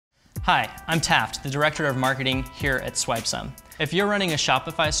Hi, I'm Taft, the Director of Marketing here at SwipeSum. If you're running a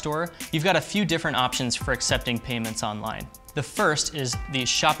Shopify store, you've got a few different options for accepting payments online. The first is the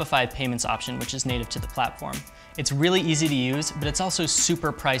Shopify payments option, which is native to the platform. It's really easy to use, but it's also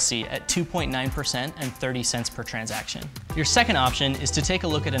super pricey at 2.9% and 30 cents per transaction. Your second option is to take a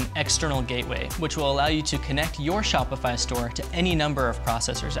look at an external gateway, which will allow you to connect your Shopify store to any number of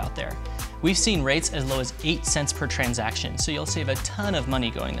processors out there. We've seen rates as low as 8 cents per transaction, so you'll save a ton of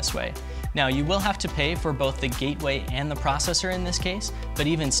money going this way. Now, you will have to pay for both the gateway and the processor in this case, but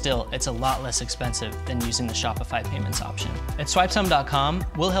even still, it's a lot less expensive than using the Shopify payments option. At swipesum.com,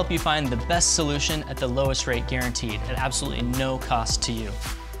 we'll help you find the best solution at the lowest rate guaranteed at absolutely no cost to you.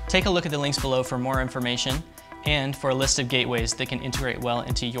 Take a look at the links below for more information and for a list of gateways that can integrate well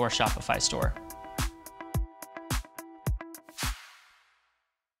into your Shopify store.